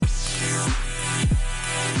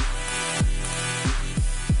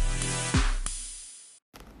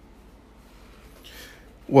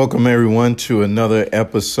Welcome, everyone, to another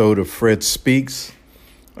episode of Fred Speaks.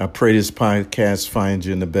 I pray this podcast finds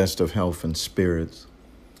you in the best of health and spirits.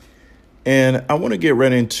 And I want to get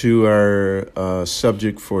right into our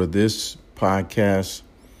subject for this podcast,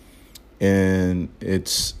 and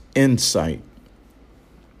it's insight.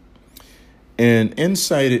 And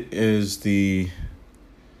insight is the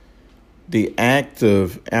act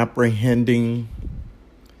of apprehending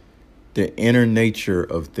the inner nature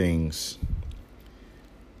of things.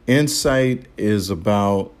 Insight is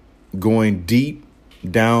about going deep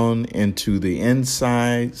down into the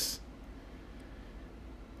insides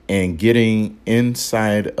and getting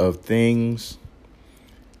inside of things.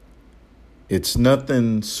 It's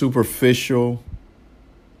nothing superficial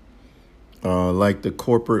like the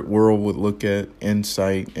corporate world would look at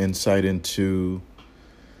insight into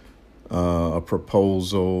a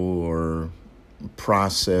proposal or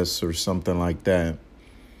process or something like that.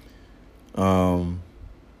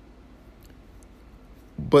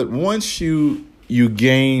 But once you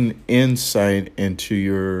gain insight into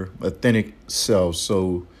your authentic self,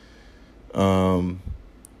 so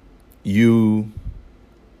you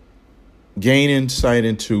gain insight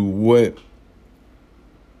into what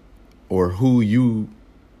or who you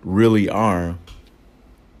really are,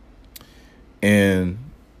 and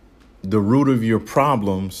the root of your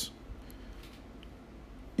problems,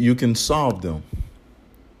 you can solve them.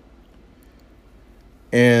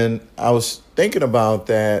 And I was thinking about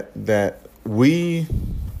that we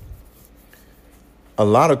a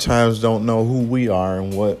lot of times don't know who we are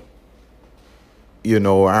and what,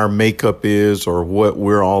 our makeup is or what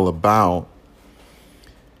we're all about.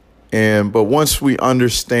 But once we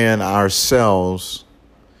understand ourselves,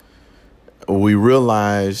 we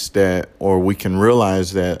realize that, or we can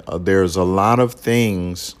realize that there's a lot of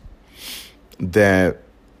things that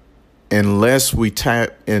unless we tap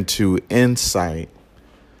into insight,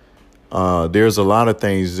 there's a lot of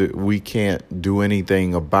things that we can't do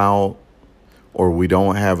anything about, or we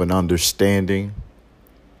don't have an understanding.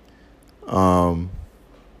 But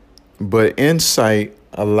insight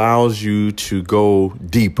allows you to go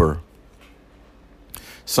deeper.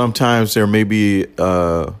 Sometimes there may be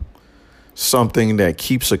something that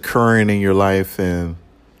keeps occurring in your life, and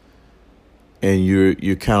you're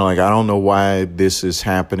kind of like, I don't know why this is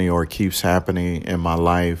happening or keeps happening in my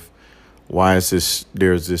life. Why is this?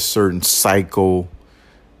 There's this certain cycle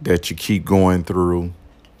that you keep going through,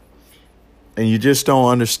 and you just don't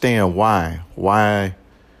understand why. Why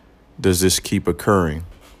does this keep occurring?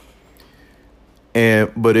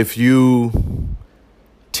 But if you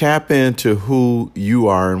tap into who you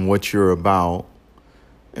are and what you're about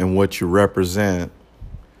and what you represent,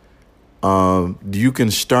 you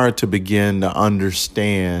can start to begin to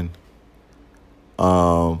understand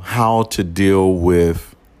how to deal with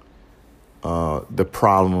the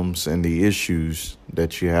problems and the issues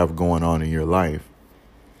that you have going on in your life.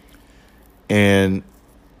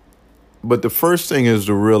 But the first thing is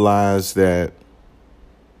to realize that,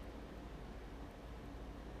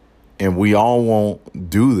 and we all won't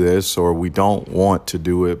do this, or we don't want to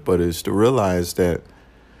do it, but it's to realize that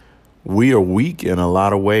we are weak in a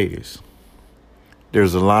lot of ways.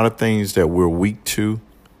 There's a lot of things that we're weak to.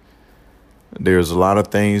 There's a lot of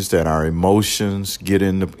things that our emotions get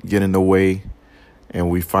in the way, and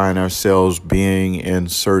we find ourselves being in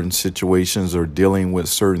certain situations or dealing with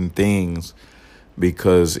certain things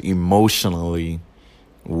because emotionally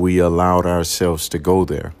we allowed ourselves to go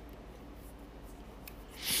there.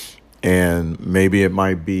 And maybe it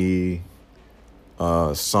might be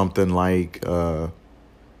something like,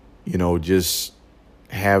 just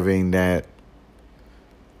having that,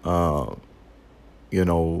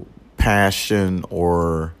 passion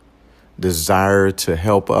or desire to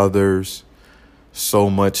help others, so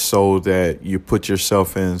much so that you put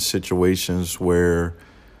yourself in situations where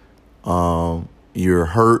you're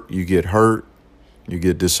hurt, you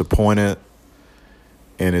get disappointed,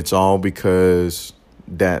 and it's all because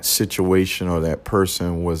that situation or that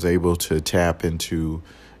person was able to tap into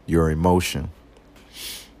your emotion.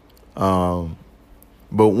 But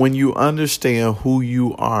when you understand who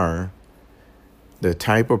you are, the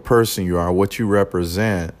type of person you are, what you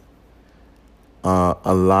represent,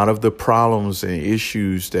 a lot of the problems and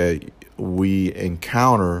issues that we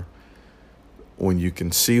encounter, when you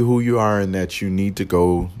can see who you are and that you need to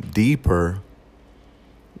go deeper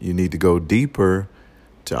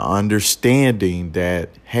to understanding that,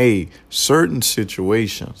 hey, certain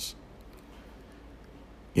situations,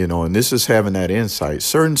 and this is having that insight,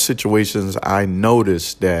 certain situations I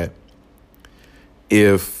noticed that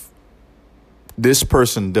if this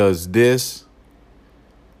person does this,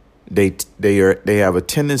 they have a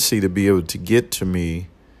tendency to be able to get to me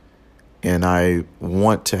And I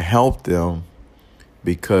want to help them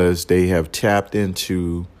because they have tapped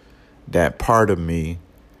into that part of me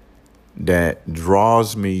that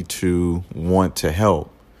draws me to want to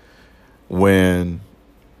help. When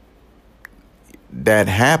that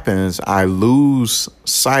happens, I lose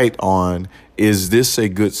sight on, is this a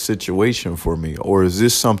good situation for me? Or is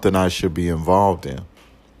this something I should be involved in?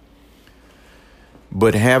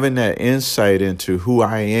 But having that insight into who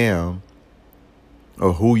I am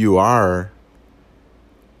or who you are,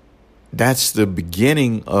 that's the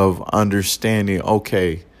beginning of understanding,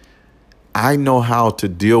 okay, I know how to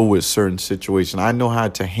deal with certain situations. I know how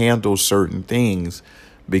to handle certain things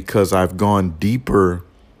because I've gone deeper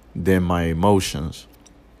than my emotions.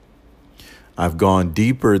 I've gone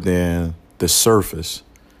deeper than the surface.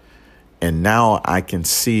 And now I can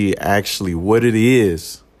see actually what it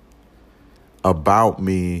is about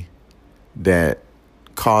me that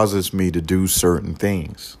causes me to do certain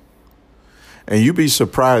things. And you'd be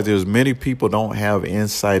surprised, there's many people don't have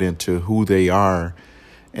insight into who they are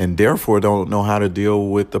and therefore don't know how to deal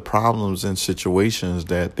with the problems and situations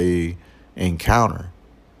that they encounter.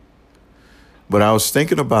 But I was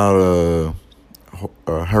thinking about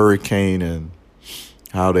a hurricane and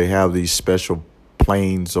how they have these special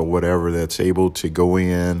planes or whatever that's able to go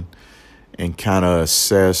in and kind of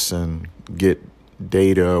assess and get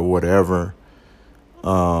data or whatever.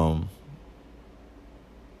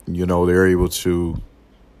 They're able to,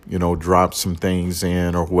 drop some things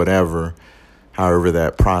in or whatever, however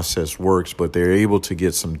that process works. But they're able to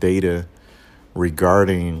get some data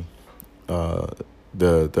regarding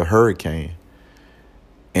the hurricane.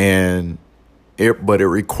 But it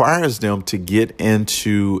requires them to get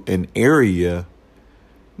into an area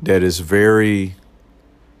that is very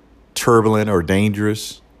turbulent or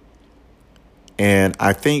dangerous. And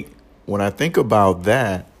I think when I think about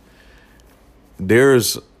that,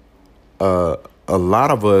 there's a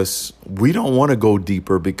lot of us, we don't want to go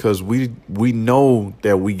deeper because we know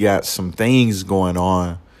that we got some things going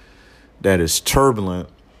on that is turbulent,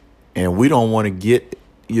 and we don't want to get,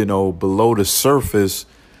 below the surface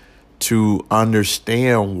to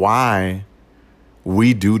understand why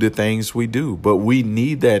we do the things we do. But we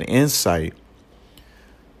need that insight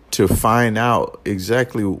to find out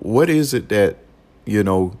exactly what is it that,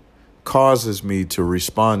 causes me to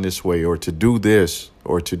respond this way or to do this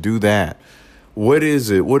or to do that. What is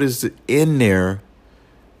it? What is it in there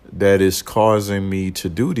that is causing me to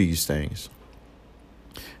do these things?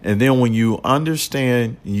 And then when you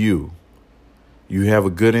understand you have a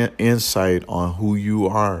good insight on who you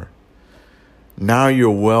are. Now you're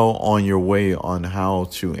well on your way on how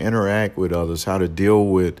to interact with others, how to deal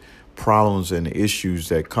with problems and issues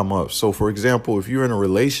that come up. So, for example, if you're in a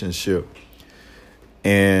relationship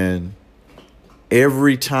and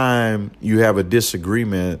every time you have a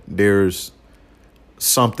disagreement, there's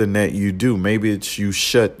something that you do. Maybe it's you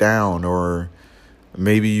shut down, or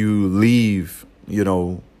maybe you leave, you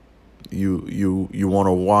want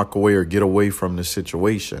to walk away or get away from the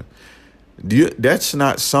situation. That's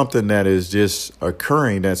not something that is just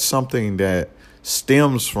occurring. That's something that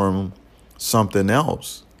stems from something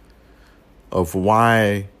else of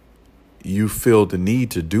why you feel the need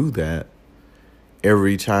to do that.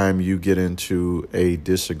 Every time you get into a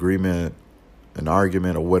disagreement, an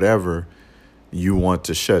argument or whatever, you want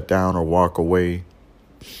to shut down or walk away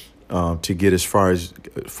to get as far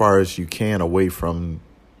as you can away from,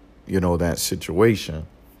 that situation.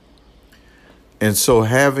 And so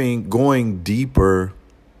going deeper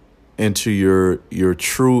into your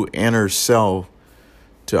true inner self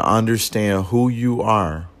to understand who you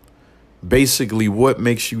are, basically what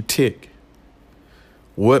makes you tick,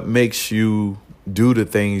 what makes you do the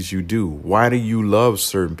things you do. Why do you love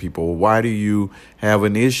certain people? Why do you have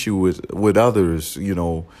an issue with others?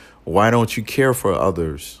 Why don't you care for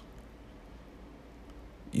others?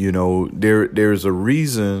 There's a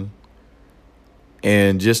reason.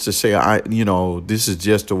 And just to say, this is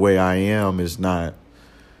just the way I am is not,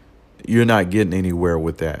 you're not getting anywhere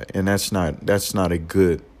with that. And that's not a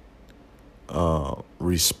good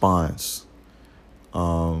response.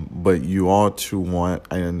 But you ought to want,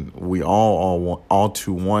 and we all ought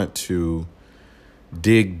to want to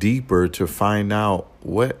dig deeper to find out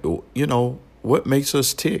what makes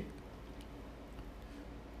us tick.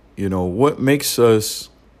 What makes us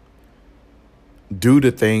do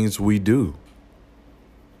the things we do.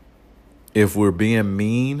 If we're being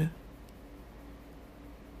mean,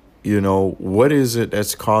 what is it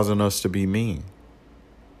that's causing us to be mean?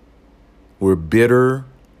 We're bitter.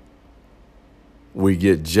 We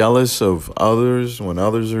get jealous of others when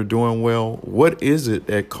others are doing well. What is it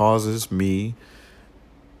that causes me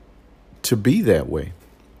to be that way?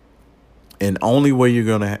 And only way you're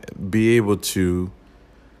going to be able to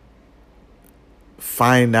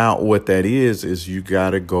find out what that is you got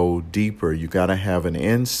to go deeper. You got to have an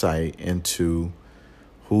insight into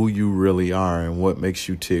who you really are and what makes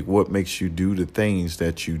you tick, what makes you do the things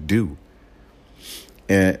that you do.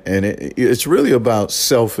 And it's really about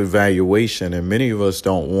self-evaluation. And many of us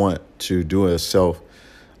don't want to do a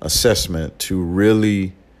self-assessment to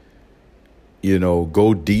really,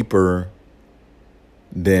 go deeper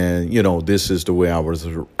than, this is the way I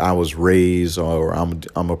was raised, or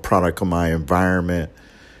I'm a product of my environment.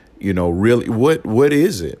 Really, what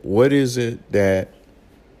is it? What is it that,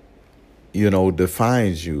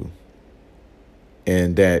 defines you?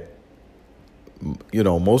 And that,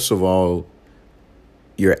 most of all,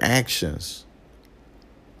 your actions.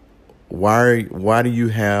 Why do you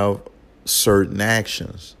have certain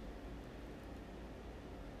actions?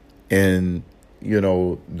 And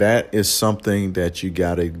that is something that you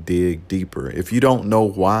got to dig deeper. If you don't know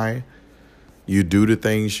why you do the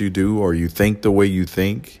things you do, or you think the way you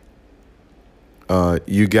think,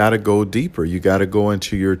 you got to go deeper. You got to go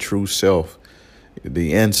into your true self,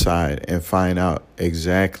 the inside, and find out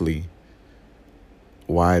exactly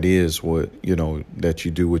why it is that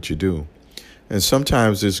you do what you do. And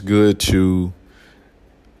sometimes it's good to,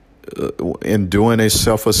 in doing a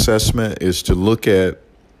self-assessment, is to look at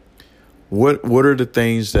what are the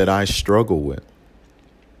things that I struggle with.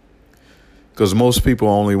 Because most people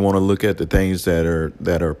only want to look at the things that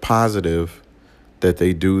are positive, that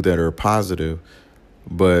they do that are positive.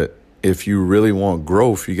 But if you really want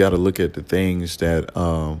growth, you got to look at the things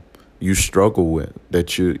that you struggle with,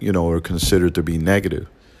 that you are considered to be negative.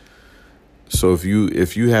 So if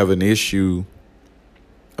you have an issue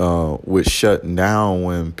with shutting down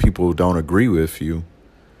when people don't agree with you,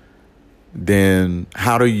 then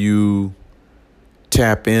how do you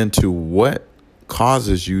tap into what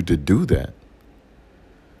causes you to do that?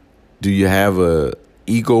 Do you have a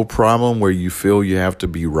ego problem where you feel you have to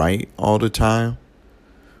be right all the time?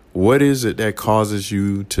 What is it that causes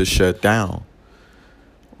you to shut down?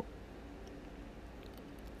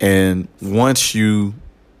 And once you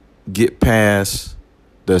get past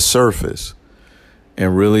the surface,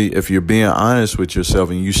 and really, if you're being honest with yourself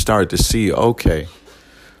and you start to see, okay,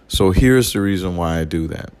 so here's the reason why I do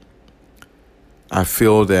that. I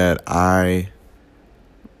feel that I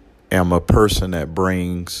am a person that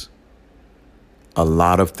brings a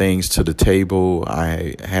lot of things to the table.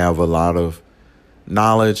 I have a lot of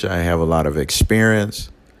knowledge. I have a lot of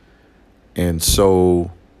experience. And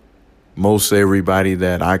so most everybody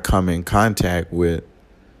that I come in contact with,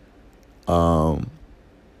 I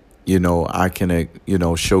can,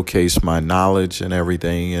 showcase my knowledge and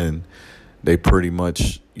everything. And they pretty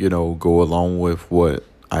much, go along with what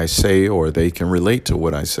I say, or they can relate to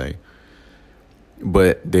what I say.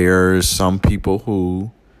 But there's some people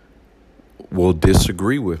who will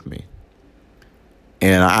disagree with me.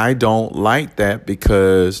 And I don't like that,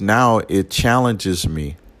 because now it challenges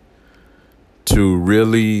me to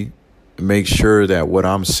really make sure that what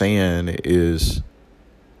I'm saying is,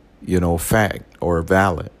 fact or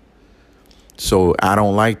valid. So I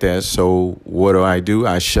don't like that. So what do?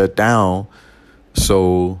 I shut down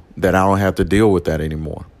so that I don't have to deal with that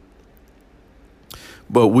anymore.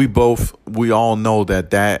 But we all know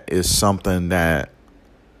that is something that,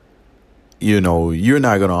 you're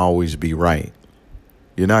not going to always be right.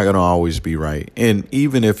 You're not going to always be right. And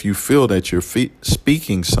even if you feel that you're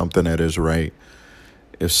speaking something that is right,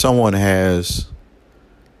 if someone has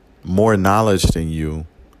more knowledge than you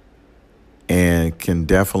and can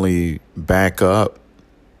definitely back up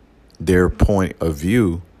their point of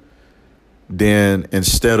view, then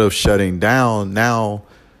instead of shutting down, now,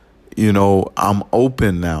 I'm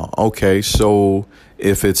open now. Okay, so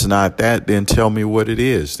if it's not that, then tell me what it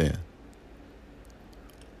is then.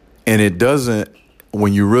 And it doesn't,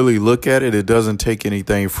 when you really look at it, it doesn't take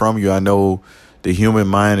anything from you. I know the human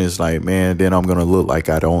mind is like, man, then I'm going to look like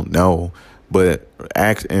I don't know. But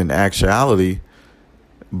in actuality,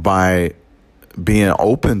 by being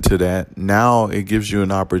open to that, now it gives you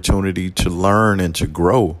an opportunity to learn and to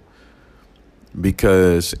grow.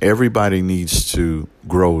 Because everybody needs to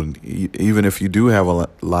grow. Even if you do have a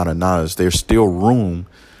lot of knowledge, there's still room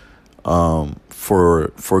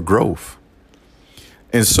for growth.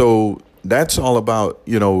 And so that's all about,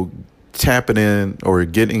 tapping in or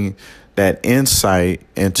getting that insight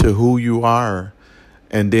into who you are,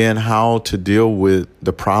 and then how to deal with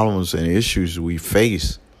the problems and issues we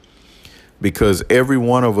face. Because every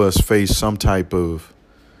one of us face some type of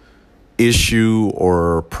issue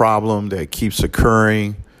or problem that keeps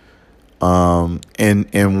occurring,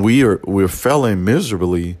 and we're failing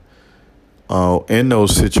miserably in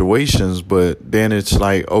those situations. But then it's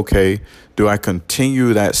like, okay, do I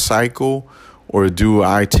continue that cycle, or do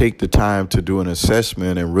I take the time to do an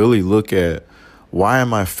assessment and really look at, why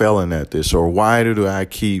am I failing at this? Or why do I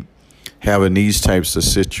keep having these types of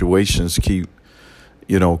situations keep,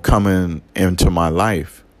 coming into my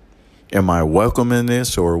life? Am I welcoming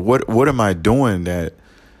this, or what am I doing that,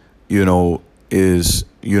 is,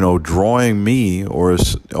 drawing me, or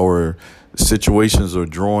situations are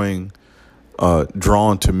drawn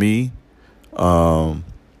to me? But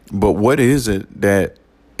what is it that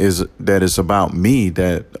is about me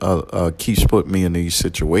that keeps putting me in these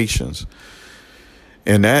situations?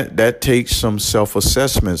 And that takes some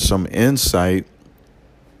self-assessment, some insight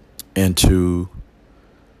into,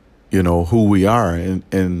 who we are,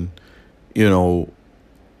 and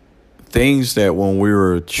things that when we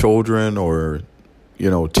were children, or,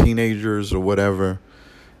 teenagers or whatever,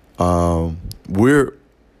 we're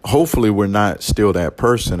not still that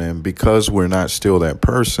person. And because we're not still that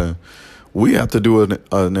person, we have to do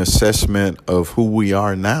an assessment of who we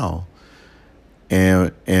are now,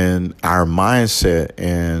 and our mindset,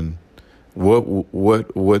 and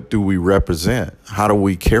what do we represent? How do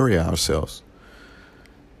we carry ourselves?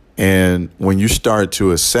 And when you start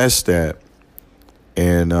to assess that,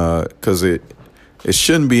 and because it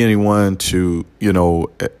shouldn't be anyone to,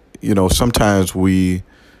 sometimes we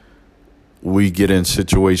get in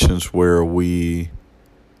situations where we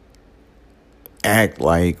act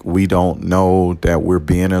like we don't know that we're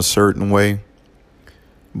being a certain way.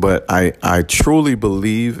 But I truly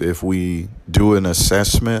believe if we do an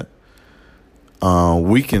assessment,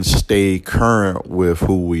 we can stay current with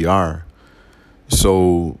who we are.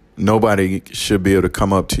 So nobody should be able to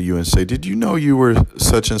come up to you and say, "Did you know you were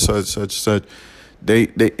such and such, such, such?"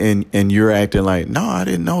 And you're acting like, "No, I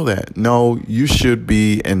didn't know that." No, you should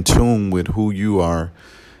be in tune with who you are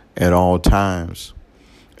at all times.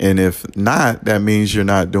 And if not, that means you're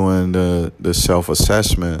not doing the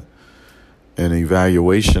self-assessment and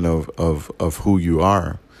evaluation of who you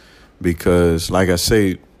are. Because, like I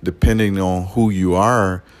say, depending on who you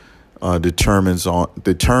are, determines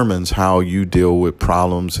how you deal with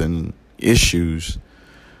problems and issues.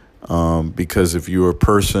 Because if you're a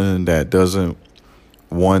person that doesn't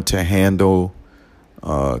want to handle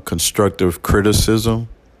constructive criticism,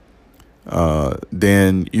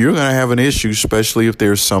 then you're going to have an issue, especially if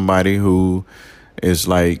there's somebody who is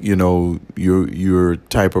like, you're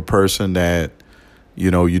type of person that,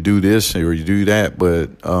 you do this or you do that, but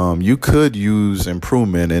you could use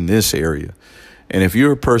improvement in this area. And if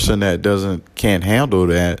you're a person that can't handle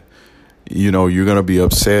that, you're going to be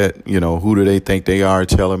upset. Who do they think they are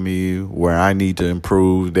telling me where I need to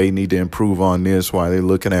improve? They need to improve on this while they're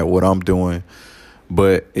looking at what I'm doing.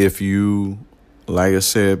 But if you, like I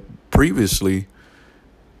said previously,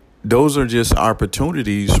 those are just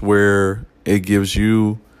opportunities where it gives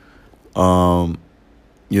you, the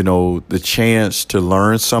chance to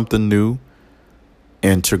learn something new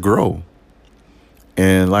and to grow.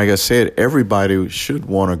 And like I said, everybody should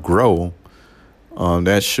want to grow.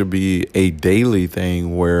 That should be a daily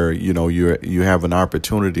thing where, you have an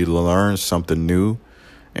opportunity to learn something new,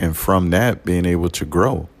 and from that being able to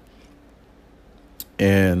grow.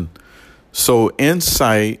 And so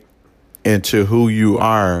insight into who you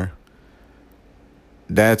are,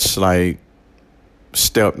 that's like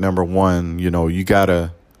step number one. You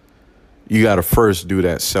gotta first do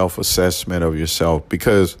that self-assessment of yourself,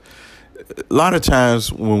 because a lot of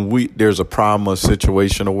times when there's a problem, a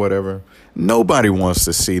situation or whatever, nobody wants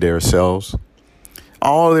to see themselves.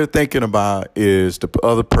 All they're thinking about is the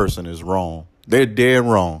other person is wrong. They're dead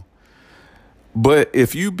wrong. But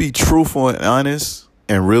if you be truthful and honest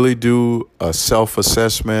and really do a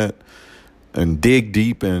self-assessment and dig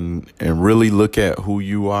deep and really look at who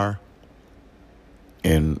you are,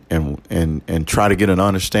 and try to get an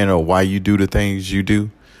understanding of why you do the things you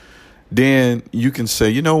do, then you can say,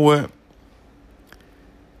 you know what?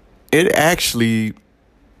 It actually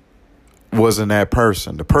wasn't that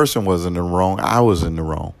person. The person wasn't in the wrong. I was in the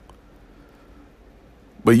wrong.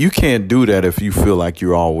 But you can't do that if you feel like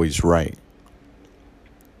you're always right.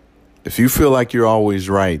 If you feel like you're always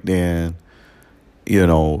right, then, you're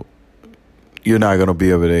not going to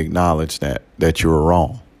be able to acknowledge that you're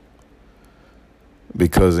wrong.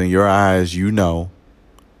 Because in your eyes,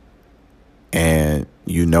 and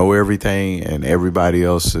you know everything, and everybody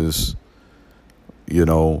else's,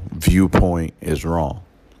 viewpoint is wrong.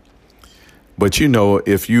 But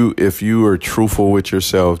if you are truthful with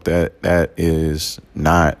yourself, that is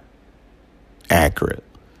not accurate.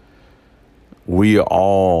 We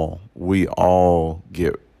all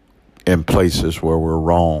get in places where we're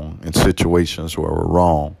wrong, in situations where we're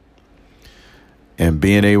wrong. and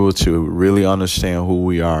being able to really understand who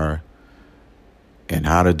we are and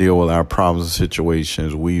how to deal with our problems and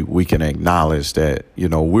situations, we can acknowledge that,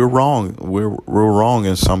 we're wrong. We're wrong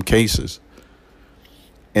in some cases.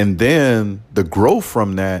 And then the growth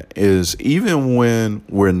from that is, even when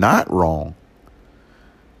we're not wrong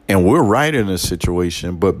and we're right in a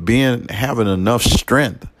situation, but having enough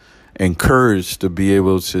strength and courage to be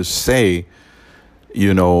able to say,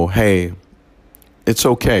 hey, it's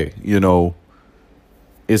okay.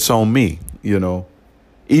 It's on me,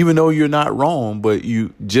 even though you're not wrong, but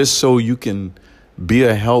just so you can be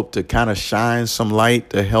a help to kind of shine some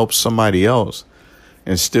light to help somebody else,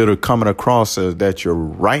 instead of coming across as that you're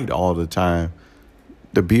right all the time,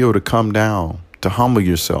 to be able to come down, to humble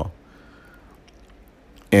yourself.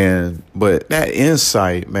 But that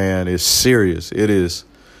insight, man, is serious. It is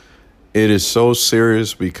so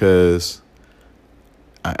serious, because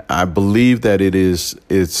I believe that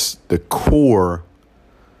it's the core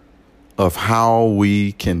of how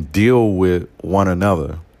we can deal with one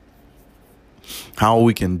another, how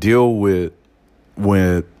we can deal with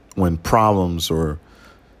when problems or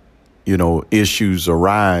issues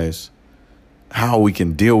arise, how we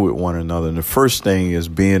can deal with one another. And the first thing is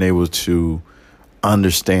being able to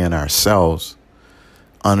understand ourselves,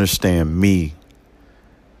 understand me.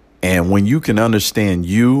 And when you can understand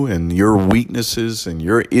you and your weaknesses and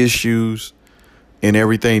your issues and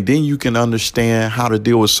everything, then you can understand how to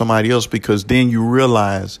deal with somebody else, because then you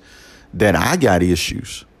realize that I got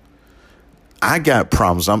issues. I got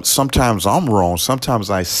problems. Sometimes I'm wrong.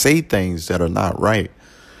 Sometimes I say things that are not right.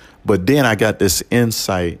 But then I got this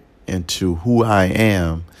insight into who I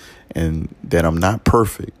am and that I'm not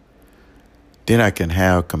perfect. Then I can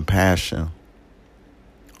have compassion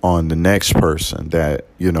on the next person, that,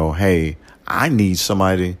 hey, I need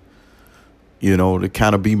somebody, to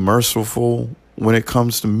kind of be merciful when it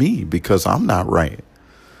comes to me, because I'm not right.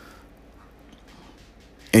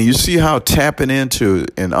 And you see how tapping into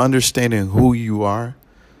and understanding who you are,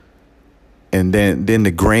 and then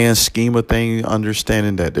the grand scheme of things,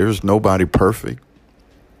 understanding that there's nobody perfect.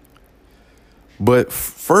 But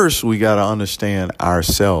first, we got to understand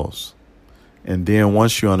ourselves. And then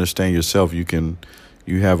once you understand yourself, you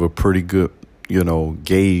have a pretty good,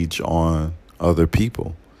 gauge on other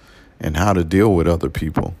people and how to deal with other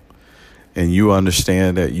people. And you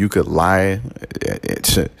understand that you could lie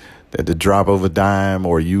at the drop of a dime,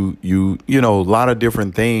 or a lot of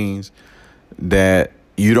different things that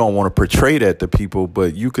you don't want to portray that to people,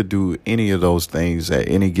 but you could do any of those things at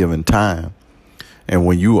any given time. And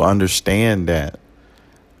when you understand that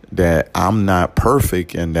I'm not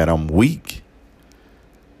perfect and that I'm weak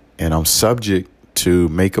and I'm subject to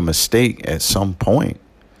make a mistake at some point,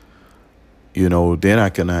 then I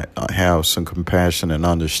can have some compassion and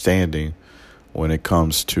understanding when it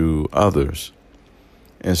comes to others.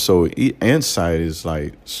 And so insight is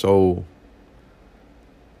like so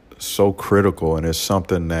critical, and it's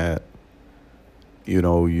something that,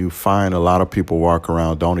 you find a lot of people walk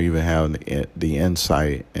around don't even have the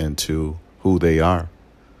insight into who they are.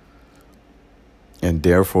 And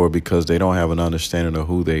therefore, because they don't have an understanding of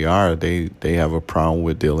who they are, they have a problem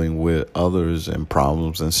with dealing with others and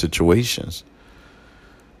problems and situations.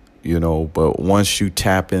 But once you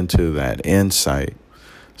tap into that insight,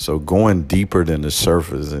 so going deeper than the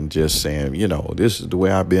surface and just saying, this is the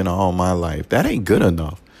way I've been all my life, that ain't good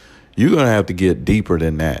enough. You're going to have to get deeper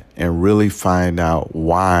than that and really find out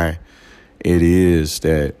why it is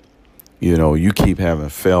that, you keep having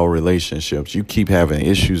failed relationships. You keep having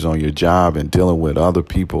issues on your job and dealing with other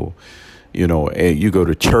people. You go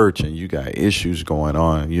to church and you got issues going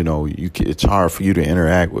on. It's hard for you to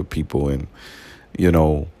interact with people, and,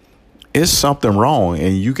 it's something wrong.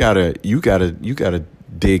 And you gotta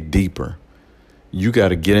dig deeper. You got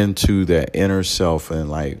to get into that inner self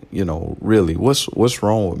and really, what's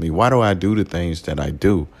wrong with me? Why do I do the things that I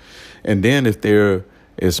do? And then if there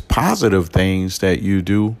is positive things that you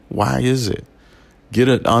do, why is it? Get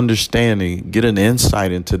an understanding, get an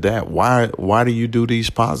insight into that. Why do you do these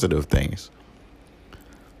positive things?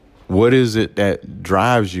 What is it that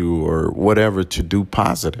drives you or whatever to do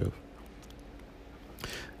positive?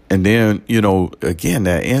 And then, again,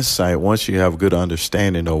 that insight, once you have good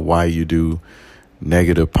understanding of why you do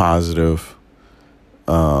negative, positive,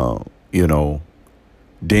 then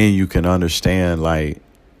you can understand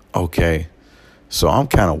okay, so I'm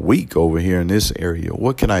kind of weak over here in this area.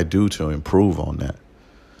 What can I do to improve on that?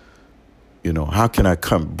 How can I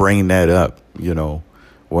bring that up,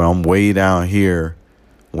 where I'm way down here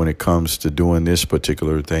when it comes to doing this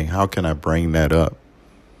particular thing? How can I bring that up?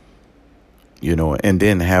 And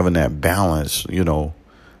then having that balance,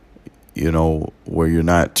 where you're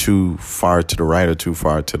not too far to the right or too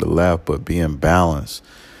far to the left, but being balanced,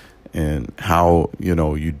 and how,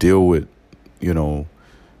 you deal with,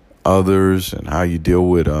 others, and how you deal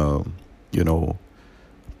with,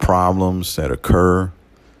 problems that occur,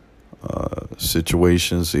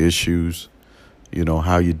 situations, issues,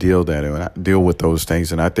 how you deal with those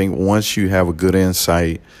things. And I think once you have a good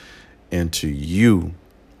insight into you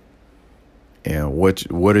and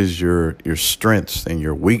what is your strengths and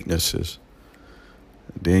your weaknesses,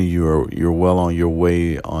 then you're well on your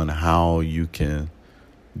way on how you can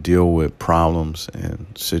deal with problems and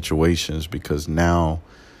situations, because now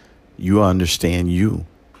you understand you.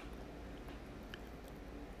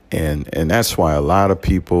 And that's why a lot of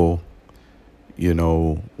people,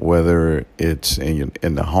 whether it's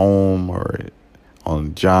in the home or on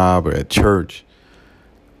the job or at church,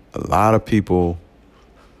 a lot of people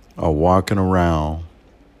are walking around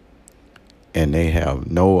and they have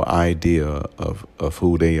no idea of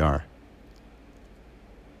who they are.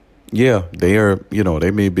 Yeah, they are,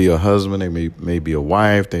 they may be a husband, they may be a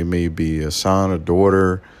wife, they may be a son, a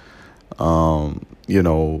daughter,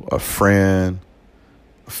 a friend,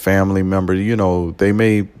 a family member, they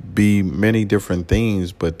may be many different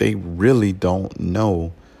things, but they really don't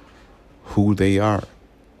know who they are.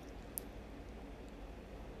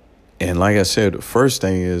 And like I said, the first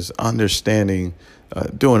thing is understanding,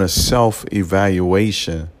 doing a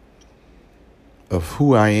self-evaluation of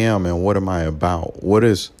who I am and what am I about?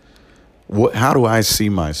 How do I see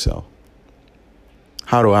myself?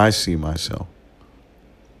 How do I see myself?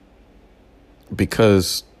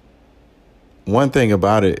 Because one thing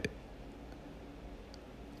about it,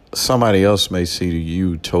 somebody else may see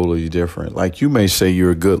you totally different. Like, you may say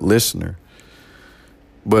you're a good listener,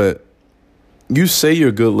 but you say you're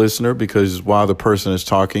a good listener because while the person is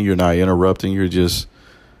talking, you're not interrupting. You're just,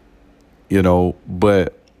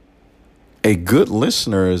 but a good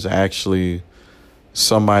listener is actually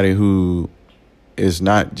somebody who is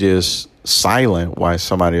not just silent while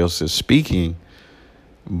somebody else is speaking,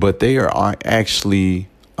 but they are actually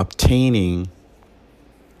obtaining,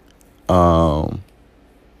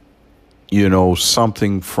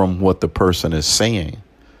 something from what the person is saying.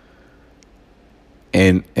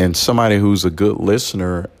 And somebody who's a good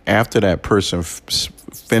listener, after that person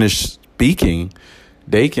finished speaking,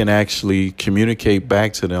 they can actually communicate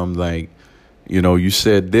back to them like, you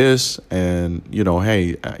said this, and,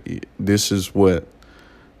 hey, this is what,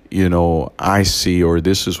 I see, or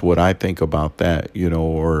this is what I think about that,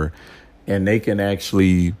 and they can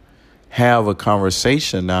actually have a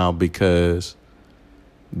conversation now because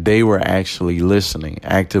they were actually listening,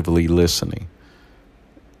 actively listening.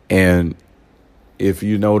 And if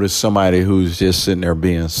you notice somebody who's just sitting there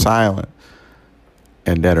being silent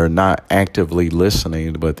and that are not actively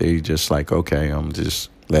listening, but they just like, okay, I'm just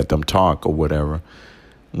let them talk or whatever.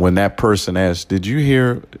 When that person asks, did you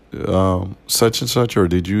hear such and such, or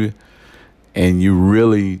did you? And you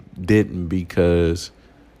really didn't because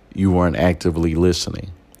you weren't actively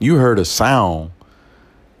listening. You heard a sound,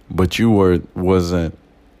 but you wasn't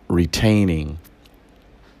retaining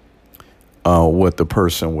what the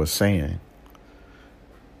person was saying.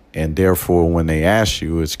 And therefore, when they ask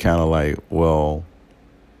you, it's kind of like, well,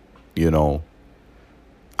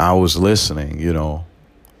 I was listening,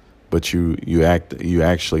 but you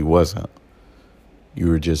actually wasn't. You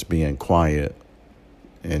were just being quiet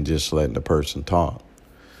and just letting the person talk.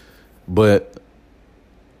 But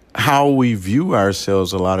how we view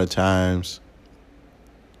ourselves a lot of times,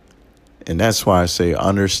 and that's why I say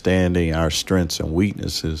understanding our strengths and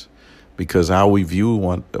weaknesses, because how we view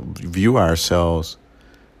ourselves,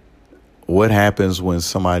 what happens when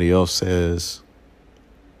somebody else says,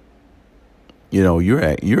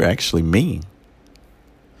 you're actually mean.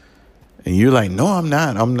 And you're like, no, I'm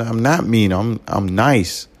not. I'm not mean. I'm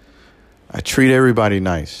nice. I treat everybody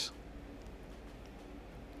nice.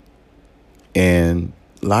 And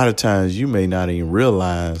a lot of times you may not even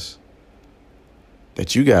realize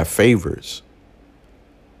that you got favorites.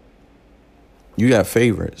 You got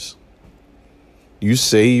favorites. You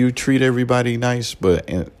say you treat everybody nice, but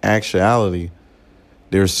in actuality,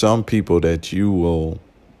 there's some people that you will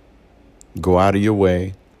go out of your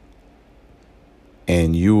way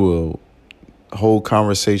and you will hold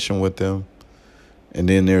conversation with them. And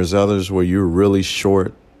then there's others where you're really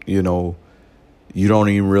short, you don't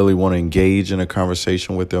even really want to engage in a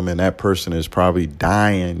conversation with them. And that person is probably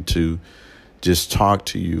dying to just talk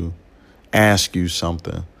to you, ask you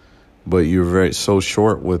something, but you're so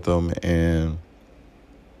short with them, and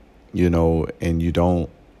and you don't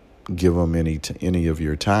give them any of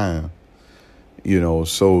your time,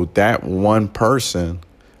 so that one person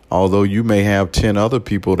Although you may have 10 other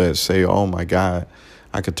people that say, oh my God,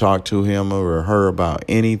 I could talk to him or her about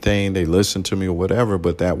anything. They listen to me or whatever.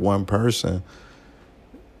 But that one person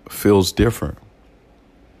feels different.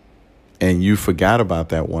 And you forgot about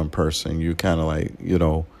that one person. You kind of like,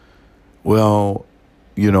 well,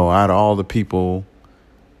 out of all the people,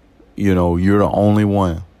 you're the only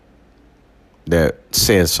one that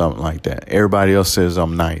says something like that. Everybody else says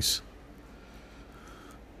I'm nice.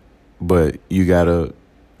 But you got to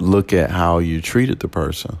look at how you treated the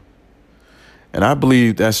person. And I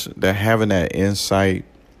believe that having that insight,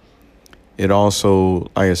 it also,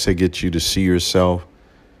 like I said, gets you to see yourself.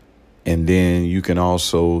 And then you can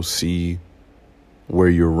also see where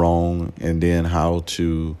you're wrong and then how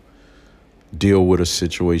to deal with a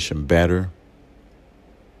situation better.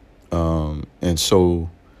 And so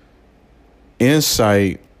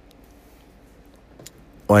insight,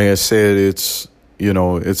 like I said, it's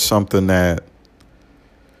something that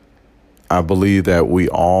I believe that we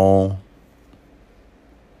all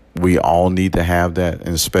need to have that,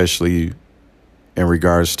 and especially in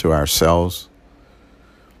regards to ourselves.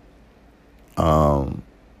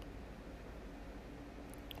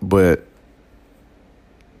 But,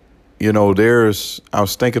 I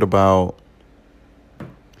was thinking about,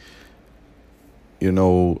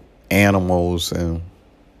 animals and,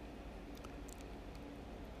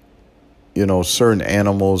 certain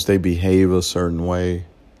animals, they behave a certain way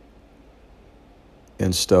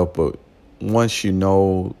and stuff. But once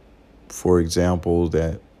for example,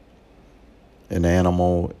 that an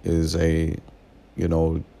animal is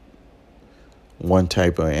one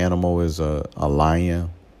type of animal is a lion.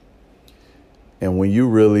 And when you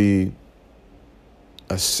really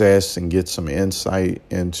assess and get some insight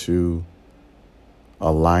into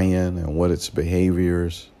a lion and what its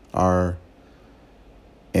behaviors are,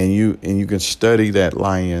 and you can study that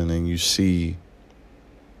lion and you see,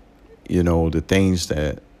 the things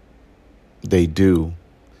that they do,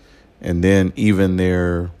 and then even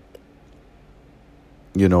their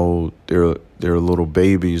little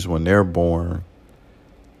babies when they're born,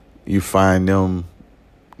 you find them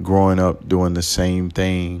growing up doing the same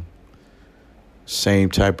thing, same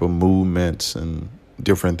type of movements and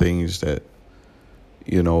different things that,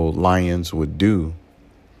 lions would do.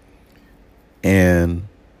 And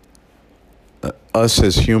us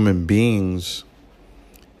as human beings,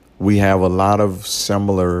 we have a lot of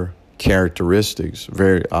similar characteristics,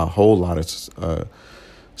 a whole lot of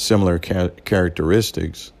similar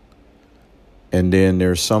characteristics. And then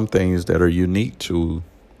there's some things that are unique to,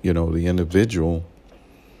 the individual.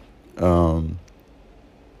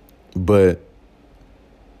 But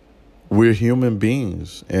we're human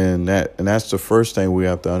beings, and that's the first thing we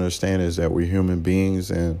have to understand, is that we're human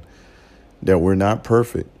beings and that we're not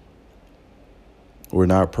perfect. We're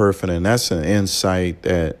not perfect, and that's an insight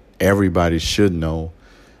that everybody should know,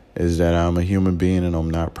 is that I'm a human being and I'm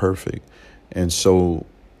not perfect. And so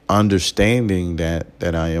understanding that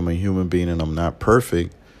I am a human being and I'm not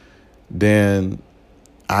perfect, then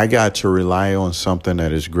I got to rely on something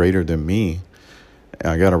that is greater than me.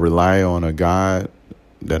 I got to rely on a God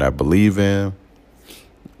that I believe in,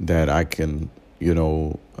 that I can,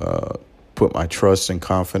 put my trust and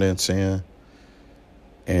confidence in,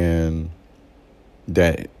 and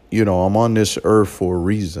that, I'm on this earth for a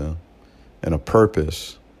reason and a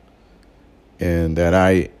purpose, and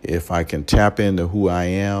that if I can tap into who I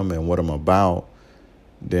am and what I'm about,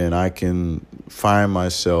 then I can find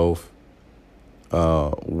myself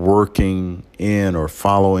working in or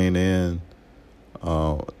following in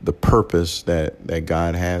the purpose that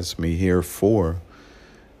God has me here for.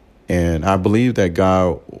 And I believe that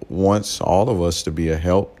God wants all of us to be a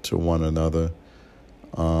help to one another.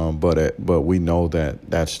 But we know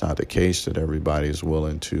that that's not the case, that everybody is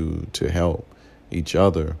willing to help each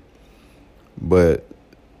other. But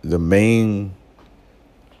the main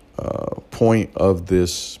point of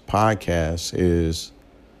this podcast is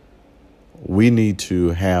we need to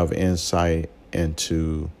have insight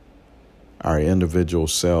into our individual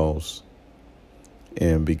selves.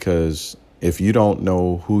 And because if you don't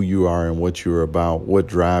know who you are and what you're about, what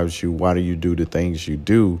drives you, why do you do the things you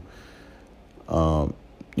do,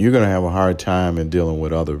 you're going to have a hard time in dealing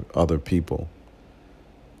with other people.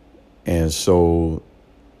 And so,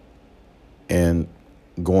 and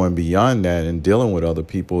going beyond that and dealing with other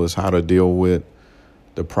people is how to deal with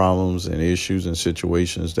the problems and issues and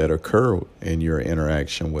situations that occur in your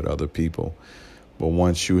interaction with other people. But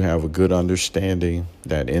once you have a good understanding,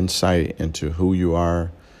 that insight into who you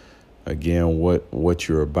are, again, what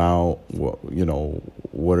you're about, what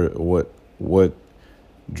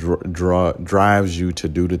drives you to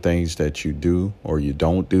do the things that you do or you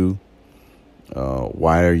don't do,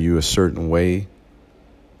 Why are you a certain way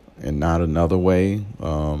and not another way?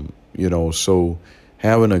 So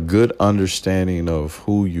having a good understanding of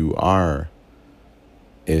who you are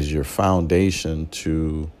is your foundation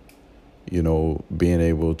to, being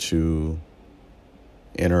able to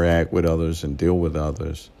interact with others and deal with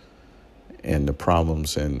others and the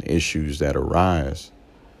problems and issues that arise.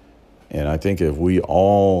 And I think if we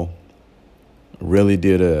all really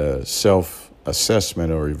did a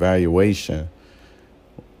self-assessment or evaluation,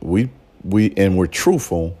 and we're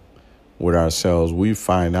truthful with ourselves, we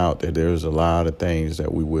find out that there's a lot of things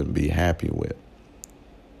that we wouldn't be happy with.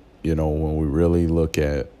 When we really look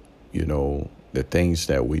at, the things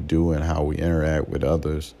that we do and how we interact with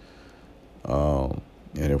others. And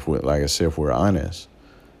if we're honest,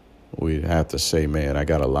 we'd have to say, man, I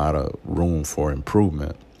got a lot of room for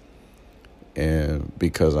improvement. And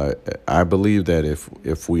because I believe that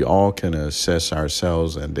if we all can assess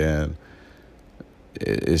ourselves, and then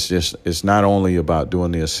it's not only about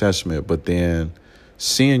doing the assessment, but then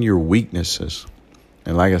seeing your weaknesses.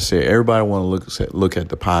 And like I said, everybody want to look at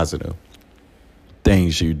the positive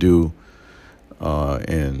things you do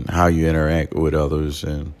and how you interact with others,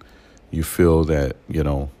 and you feel that,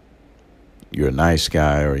 you're a nice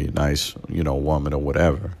guy or you're a nice, woman or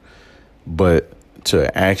whatever. But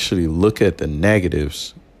to actually look at the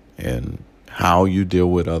negatives and how you deal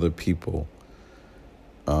with other people,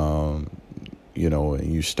 and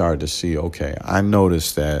you start to see, okay, I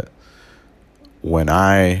noticed that when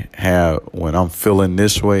I'm feeling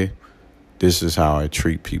this way, this is how I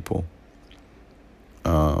treat people.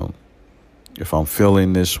 If I'm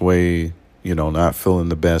feeling this way, not feeling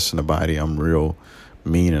the best in the body, I'm real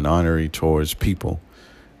mean and ornery towards people.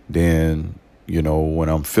 Then, when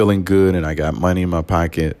I'm feeling good and I got money in my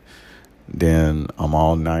pocket, then I'm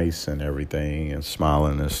all nice and everything and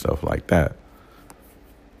smiling and stuff like that.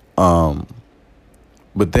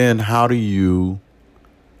 But then how do you,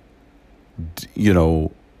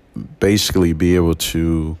 basically be able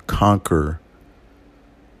to conquer,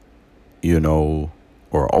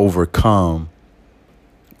 or overcome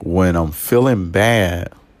when I'm feeling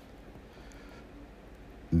bad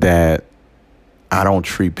that I don't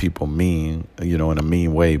treat people mean, in a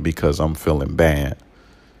mean way because I'm feeling bad.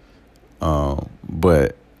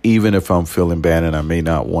 But even if I'm feeling bad and I may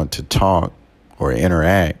not want to talk or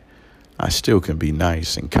interact, I still can be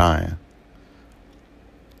nice and kind.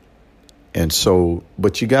 And so,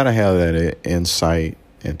 but you got to have that insight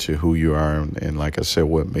into who you are. And like I said,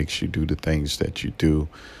 what makes you do the things that you do.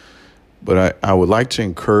 But I would like to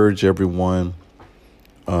encourage everyone,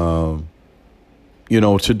 to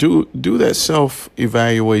do that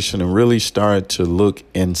self-evaluation and really start to look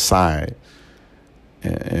inside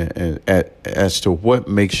and as to what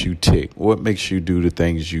makes you tick, what makes you do the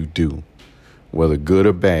things you do, whether good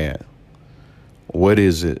or bad. What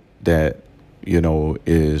is it that,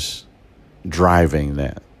 is driving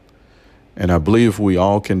that? And I believe if we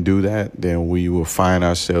all can do that, then we will find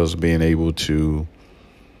ourselves being able to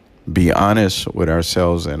be honest with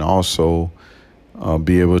ourselves and also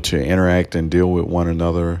be able to interact and deal with one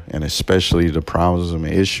another, and especially the problems and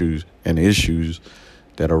issues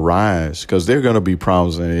that arise, because there are going to be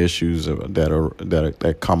problems and issues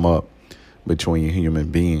that come up between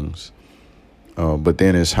human beings. But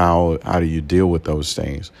then it's how do you deal with those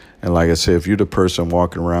things? And like I said, if you're the person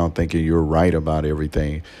walking around thinking you're right about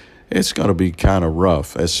everything, it's going to be kind of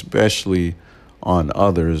rough, especially on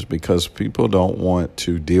others, because people don't want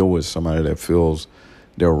to deal with somebody that feels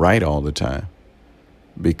they're right all the time,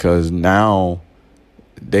 because now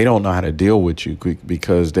they don't know how to deal with you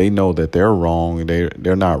because they know that they're wrong.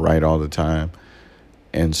 They're not right all the time.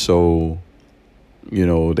 And so,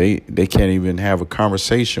 they can't even have a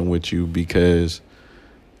conversation with you because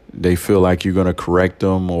they feel like you're going to correct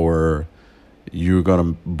them or you're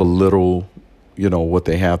going to belittle, what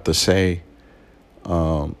they have to say.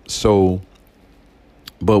 But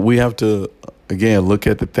we have to, again, look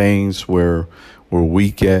at the things where we're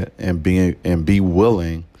weak at and be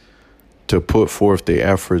willing to put forth the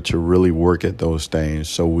effort to really work at those things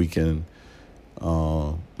so we can,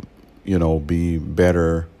 be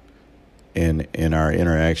better in our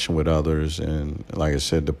interaction with others. And like I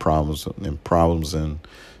said, the problems and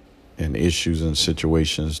issues and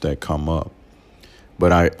situations that come up.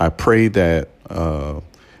 But I pray that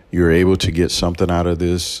you're able to get something out of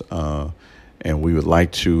this. And we would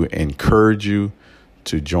like to encourage you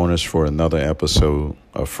to join us for another episode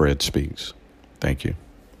of Fred Speaks. Thank you.